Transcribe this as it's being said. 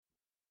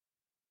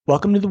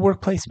Welcome to the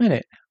Workplace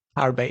Minute,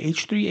 powered by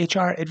H3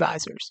 HR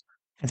Advisors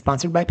and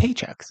sponsored by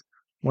Paychex,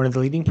 one of the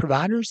leading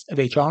providers of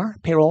HR,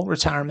 payroll,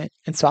 retirement,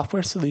 and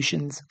software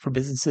solutions for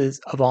businesses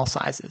of all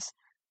sizes.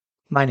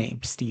 My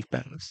name's Steve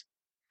Bowes.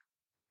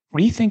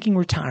 Rethinking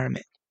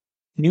retirement,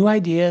 new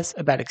ideas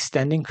about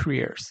extending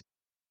careers.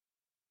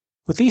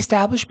 With the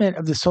establishment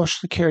of the Social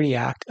Security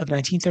Act of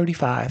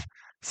 1935,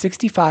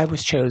 65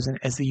 was chosen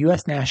as the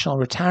U.S. national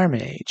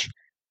retirement age,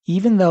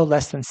 even though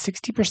less than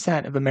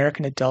 60% of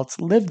American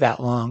adults lived that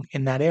long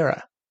in that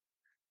era.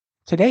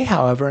 Today,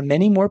 however,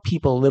 many more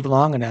people live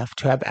long enough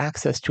to have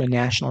access to a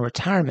national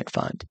retirement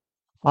fund,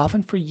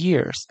 often for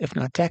years, if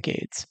not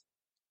decades.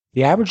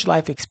 The average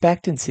life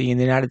expectancy in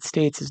the United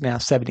States is now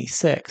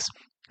 76,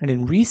 and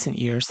in recent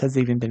years has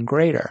even been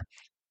greater.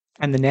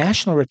 And the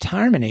national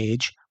retirement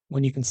age,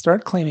 when you can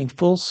start claiming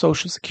full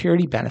Social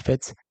Security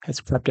benefits,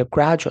 has crept up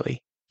gradually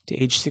to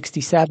age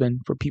 67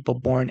 for people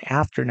born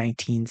after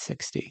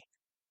 1960.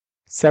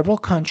 Several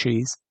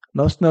countries,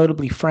 most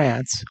notably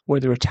France, where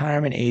the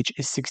retirement age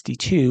is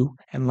 62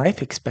 and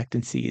life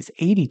expectancy is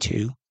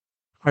 82,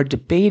 are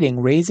debating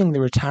raising the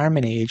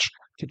retirement age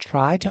to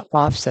try to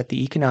offset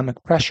the economic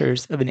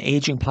pressures of an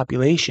aging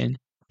population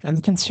and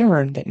the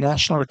concern that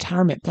national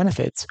retirement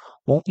benefits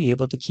won't be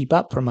able to keep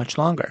up for much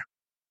longer.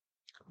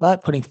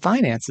 But putting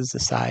finances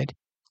aside,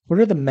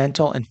 what are the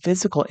mental and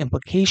physical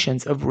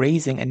implications of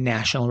raising a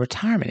national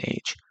retirement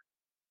age?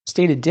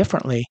 Stated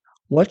differently,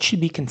 what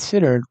should be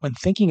considered when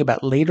thinking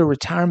about later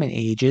retirement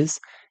ages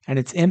and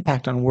its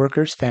impact on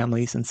workers,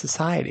 families, and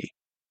society?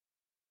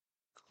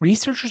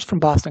 Researchers from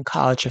Boston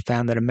College have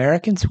found that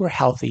Americans who are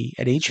healthy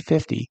at age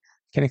 50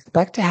 can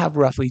expect to have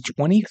roughly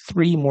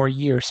 23 more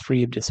years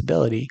free of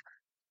disability,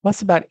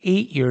 plus about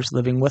 8 years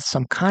living with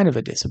some kind of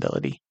a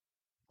disability.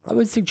 That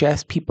would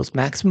suggest people's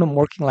maximum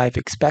working life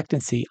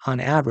expectancy on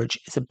average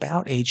is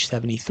about age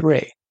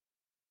 73.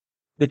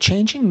 The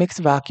changing mix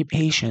of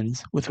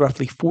occupations, with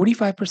roughly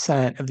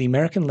 45% of the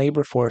American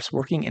labor force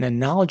working in a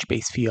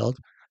knowledge-based field,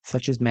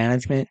 such as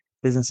management,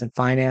 business and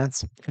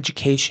finance,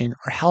 education,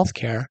 or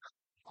healthcare,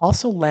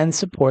 also lends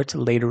support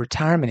to later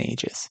retirement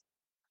ages.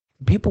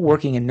 For people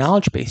working in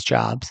knowledge-based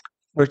jobs,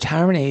 the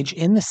retirement age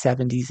in the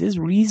 70s is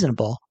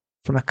reasonable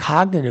from a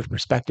cognitive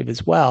perspective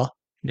as well,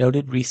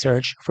 noted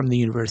research from the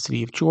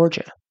University of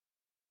Georgia.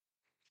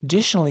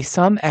 Additionally,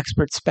 some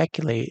experts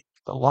speculate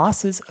the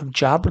losses of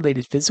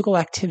job-related physical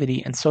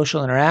activity and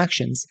social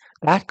interactions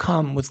that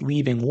come with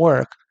leaving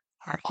work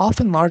are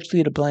often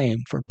largely to blame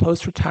for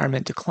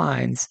post-retirement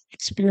declines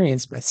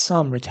experienced by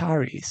some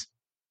retirees.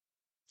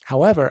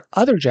 However,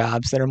 other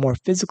jobs that are more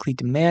physically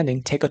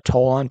demanding take a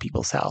toll on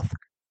people's health,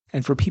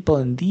 and for people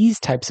in these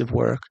types of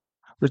work,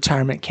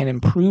 retirement can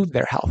improve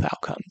their health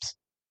outcomes.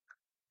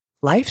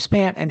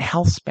 Lifespan and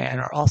health span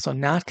are also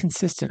not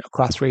consistent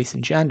across race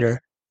and gender,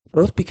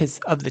 both because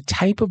of the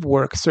type of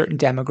work certain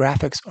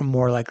demographics are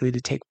more likely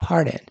to take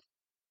part in.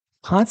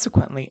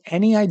 Consequently,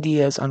 any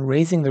ideas on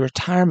raising the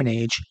retirement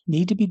age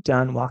need to be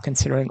done while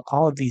considering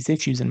all of these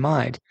issues in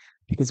mind,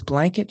 because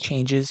blanket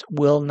changes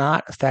will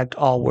not affect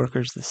all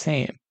workers the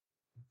same.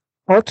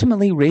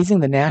 Ultimately,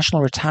 raising the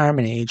national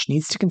retirement age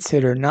needs to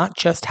consider not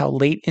just how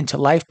late into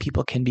life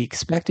people can be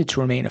expected to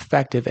remain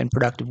effective and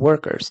productive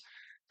workers.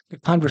 The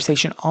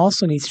conversation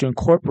also needs to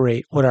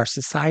incorporate what our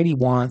society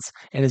wants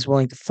and is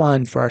willing to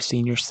fund for our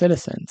senior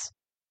citizens.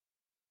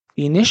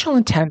 The initial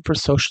intent for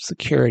Social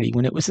Security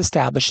when it was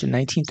established in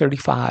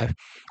 1935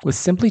 was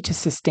simply to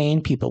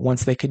sustain people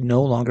once they could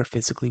no longer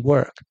physically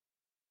work.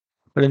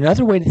 But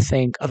another way to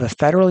think of a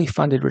federally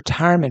funded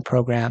retirement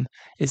program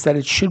is that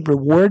it should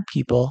reward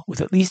people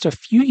with at least a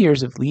few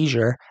years of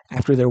leisure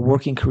after their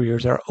working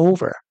careers are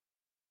over.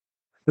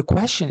 The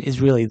question is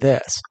really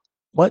this: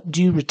 what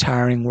do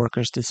retiring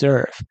workers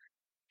deserve?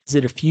 Is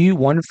it a few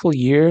wonderful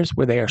years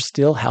where they are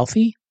still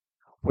healthy,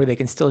 where they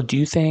can still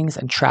do things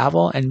and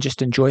travel and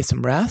just enjoy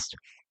some rest?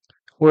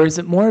 Or is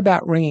it more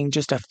about wringing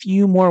just a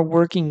few more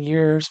working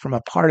years from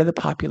a part of the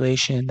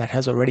population that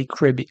has already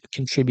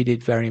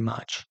contributed very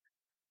much?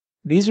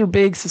 These are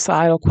big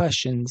societal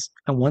questions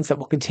and ones that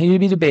will continue to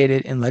be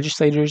debated in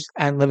legislatures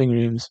and living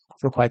rooms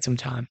for quite some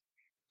time.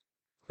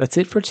 That's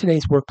it for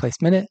today's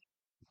Workplace Minute,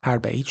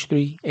 powered by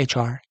H3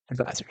 HR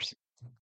Advisors.